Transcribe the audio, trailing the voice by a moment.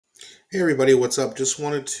Hey everybody, what's up? Just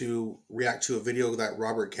wanted to react to a video that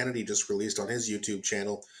Robert Kennedy just released on his YouTube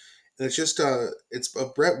channel. And it's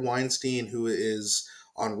Bret Weinstein who is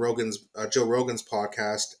on Joe Rogan's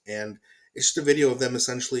podcast, and it's just a video of them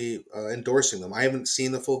essentially endorsing them. I haven't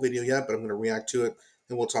seen the full video yet, but I'm going to react to it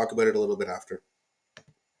and we'll talk about it a little bit after.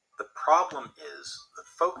 The problem is the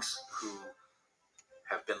folks who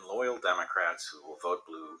have been loyal Democrats who will vote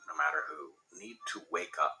blue no matter who need to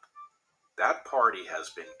wake up. That party has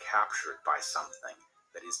been captured by something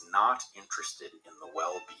that is not interested in the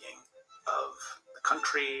well-being of the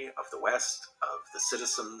country, of the West, of the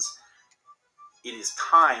citizens. It is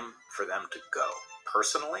time for them to go.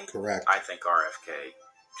 Personally, Correct. I think RFK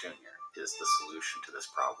Jr. is the solution to this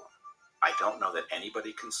problem. I don't know that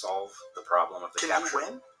anybody can solve the problem of the capture. Can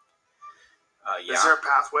he win? Yeah. Is there a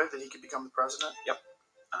pathway that he could become the president? Yep.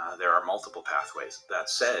 There are multiple pathways. That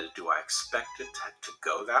said, do I expect it to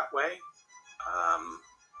go that way?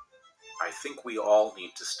 I think we all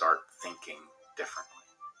need to start thinking differently.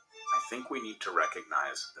 I think we need to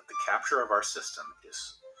recognize that the capture of our system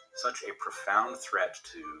is such a profound threat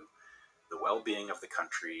to the well-being of the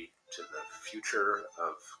country, to the future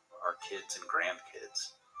of our kids and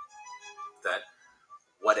grandkids, that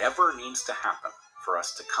whatever needs to happen for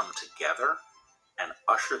us to come together and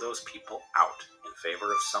usher those people out in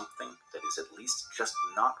favor of something that is at least just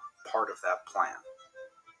not part of that plan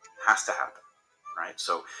has to happen, right?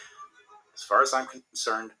 So as far as I'm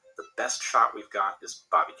concerned, the best shot we've got is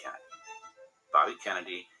Bobby Kennedy. Bobby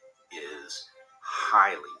Kennedy is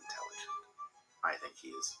highly intelligent. I think he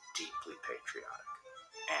is deeply patriotic.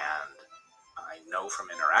 And I know from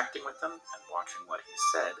interacting with him and watching what he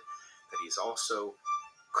said that he's also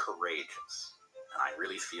courageous. And I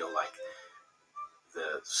really feel like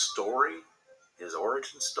the story, his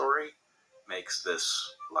origin story, makes this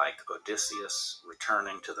like Odysseus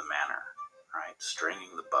returning to the manor, right?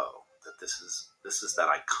 Stringing the bow. That this is that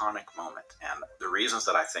iconic moment. And the reasons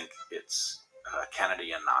that I think it's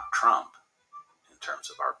Kennedy and not Trump in terms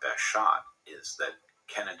of our best shot is that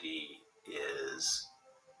Kennedy is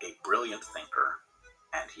a brilliant thinker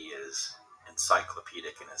and he is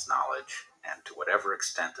encyclopedic in his knowledge. And to whatever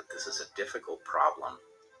extent that this is a difficult problem,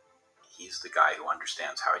 he's the guy who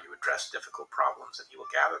understands how you address difficult problems, and he will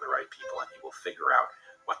gather the right people and he will figure out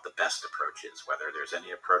what the best approach is. Whether there's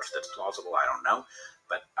any approach that's plausible, I don't know,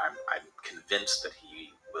 but I'm convinced that he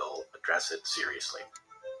will address it seriously.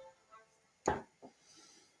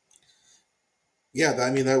 Yeah,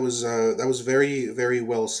 I mean that was very, very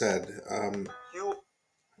well said.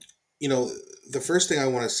 The first thing I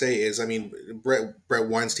want to say is, I mean, Bret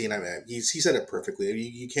Weinstein. I mean, he said it perfectly.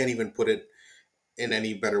 You can't even put it in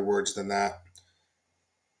any better words than that.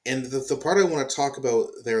 And the part I want to talk about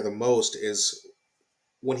there the most is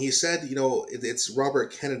when he said, it's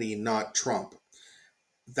Robert Kennedy, not Trump.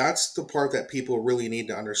 That's the part that people really need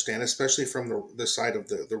to understand, especially from the side of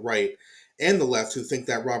the right and the left, who think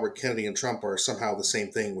that Robert Kennedy and Trump are somehow the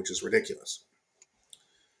same thing, which is ridiculous.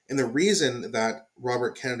 And the reason that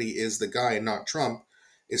Robert Kennedy is the guy and not Trump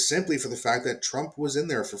is simply for the fact that Trump was in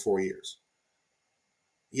there for 4 years.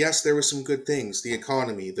 Yes, there were some good things. The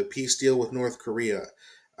economy, the peace deal with North Korea,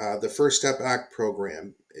 the First Step Act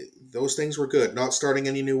program. Those things were good. Not starting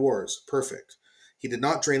any new wars. Perfect. He did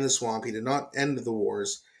not drain the swamp. He did not end the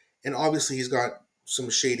wars. And obviously he's got some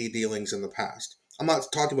shady dealings in the past. I'm not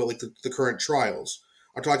talking about like the current trials.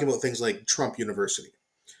 I'm talking about things like Trump University.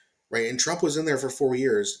 Right? And Trump was in there for 4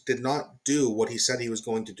 years, did not do what he said he was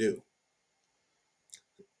going to do.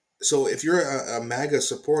 So if you're a MAGA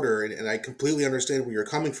supporter, and I completely understand where you're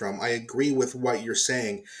coming from, I agree with what you're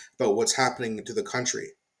saying about what's happening to the country.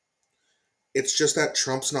 It's just that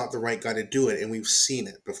Trump's not the right guy to do it, and we've seen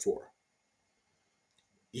it before.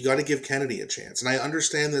 You got to give Kennedy a chance. And I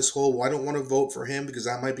understand this whole, well, I don't want to vote for him because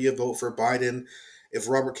that might be a vote for Biden. If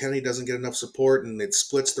Robert Kennedy doesn't get enough support and it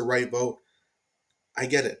splits the right vote, I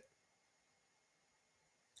get it.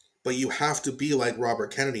 But you have to be like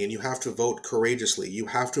Robert Kennedy, and you have to vote courageously. You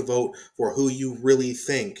have to vote for who you really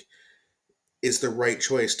think is the right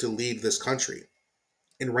choice to lead this country.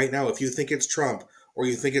 And right now, if you think it's Trump, or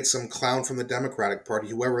you think it's some clown from the Democratic Party,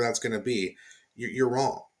 whoever that's going to be, you're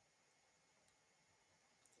wrong.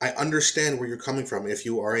 I understand where you're coming from if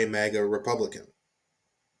you are a MAGA Republican.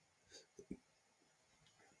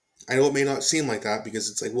 I know it may not seem like that because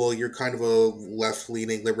it's like, well, you're kind of a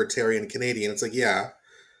left-leaning libertarian Canadian. It's like, yeah,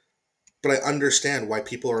 but I understand why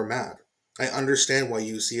people are mad. I understand why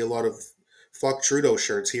you see a lot of fuck Trudeau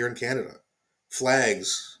shirts here in Canada.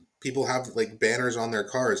 Flags. People have like banners on their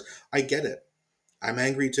cars. I get it. I'm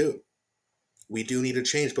angry too. We do need a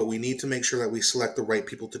change, but we need to make sure that we select the right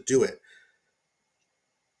people to do it.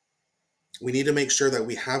 We need to make sure that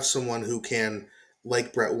we have someone who can,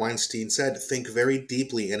 like Bret Weinstein said, think very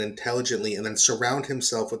deeply and intelligently and then surround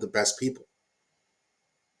himself with the best people.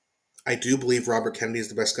 I do believe Robert Kennedy is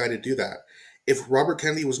the best guy to do that. If Robert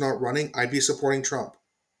Kennedy was not running, I'd be supporting Trump.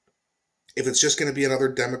 If it's just going to be another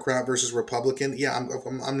Democrat versus Republican, yeah,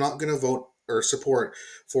 I'm not going to vote or support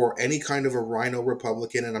for any kind of a rhino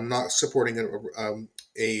Republican, and I'm not supporting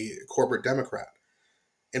a corporate Democrat.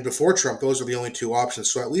 And before Trump, those are the only two options.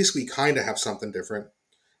 So at least we kind of have something different.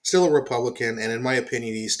 Still a Republican, and in my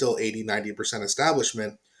opinion, he's still 80-90%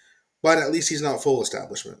 establishment, but at least he's not full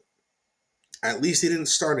establishment. At least he didn't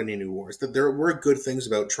start any new wars. There were good things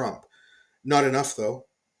about Trump. Not enough, though.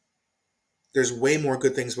 There's way more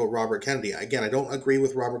good things about Robert Kennedy. Again, I don't agree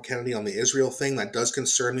with Robert Kennedy on the Israel thing. That does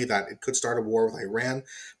concern me that it could start a war with Iran.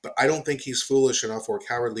 But I don't think he's foolish enough or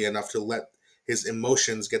cowardly enough to let his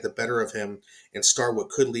emotions get the better of him and start what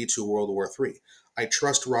could lead to World War III. I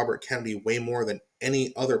trust Robert Kennedy way more than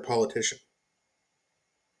any other politician.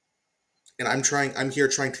 And I'm here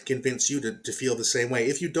trying to convince you to feel the same way.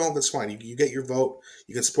 If you don't, that's fine. You get your vote.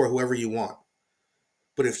 You can support whoever you want.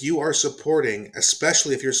 But if you are supporting,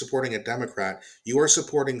 especially if you're supporting a Democrat, you are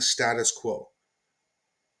supporting status quo.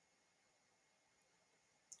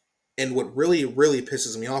 And what really, really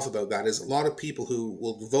pisses me off about that is a lot of people who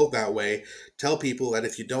will vote that way tell people that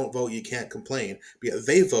if you don't vote, you can't complain. But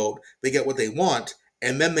they vote, they get what they want,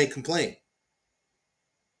 and then they complain.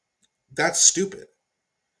 That's stupid.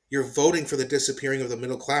 You're voting for the disappearing of the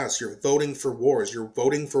middle class. You're voting for wars. You're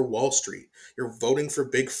voting for Wall Street. You're voting for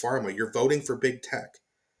big pharma. You're voting for big tech.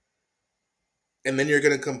 And then you're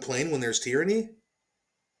going to complain when there's tyranny?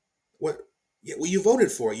 What? Yeah, well, you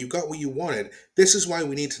voted for it. You got what you wanted. This is why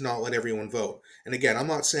we need to not let everyone vote. And again, I'm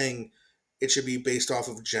not saying it should be based off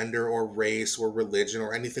of gender or race or religion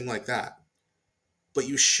or anything like that. But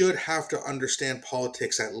you should have to understand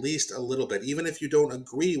politics at least a little bit. Even if you don't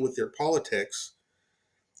agree with their politics,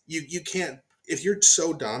 you can't, if you're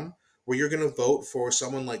so dumb where you're going to vote for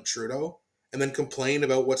someone like Trudeau and then complain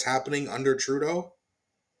about what's happening under Trudeau,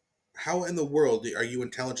 how in the world are you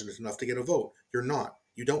intelligent enough to get a vote? You're not.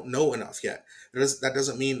 You don't know enough yet. That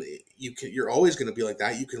doesn't mean you're always going to be like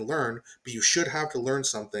that. You can learn, but you should have to learn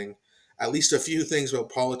something, at least a few things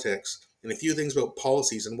about politics and a few things about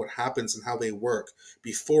policies and what happens and how they work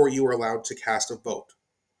before you are allowed to cast a vote.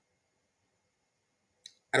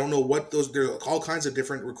 I don't know what those, there's all kinds of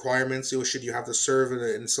different requirements. Should you have to serve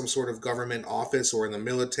in some sort of government office or in the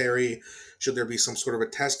military? Should there be some sort of a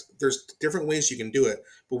test? There's different ways you can do it,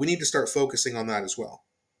 but we need to start focusing on that as well.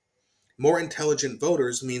 More intelligent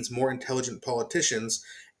voters means more intelligent politicians,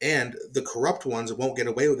 and the corrupt ones won't get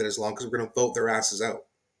away with it as long because we're going to vote their asses out.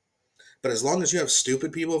 But as long as you have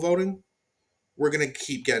stupid people voting, we're going to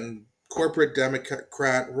keep getting corporate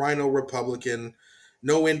Democrat, rhino Republican,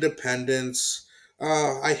 no independents.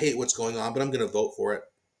 I hate what's going on, but I'm going to vote for it.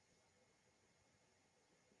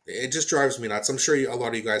 It just drives me nuts. I'm sure a lot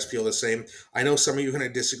of you guys feel the same. I know some of you are going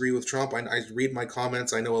to disagree with Trump. I read my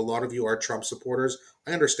comments. I know a lot of you are Trump supporters.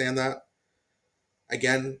 I understand that.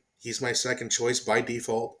 Again, he's my second choice by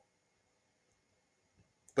default.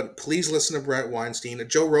 But please listen to Bret Weinstein.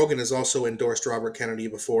 Joe Rogan has also endorsed Robert Kennedy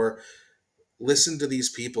before. Listen to these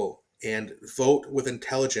people and vote with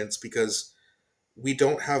intelligence because we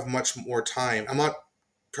don't have much more time. I'm not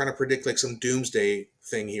trying to predict like some doomsday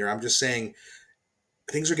thing here. I'm just saying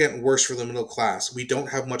things are getting worse for the middle class. We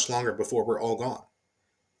don't have much longer before we're all gone.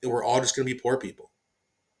 And we're all just going to be poor people.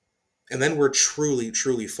 And then we're truly,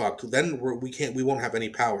 truly fucked. Then we won't have any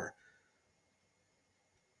power.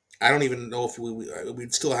 I don't even know if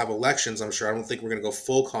we'd still have elections, I'm sure. I don't think we're going to go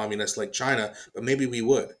full communist like China, but maybe we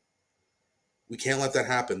would. We can't let that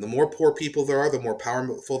happen. The more poor people there are, the more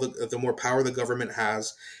powerful, the more power the government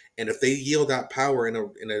has. And if they yield that power in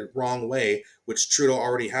a wrong way, which Trudeau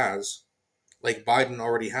already has, like Biden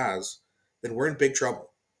already has, then we're in big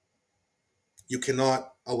trouble. You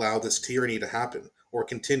cannot allow this tyranny to happen or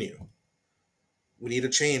continue. We need a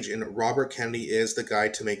change, and Robert Kennedy is the guy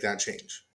to make that change.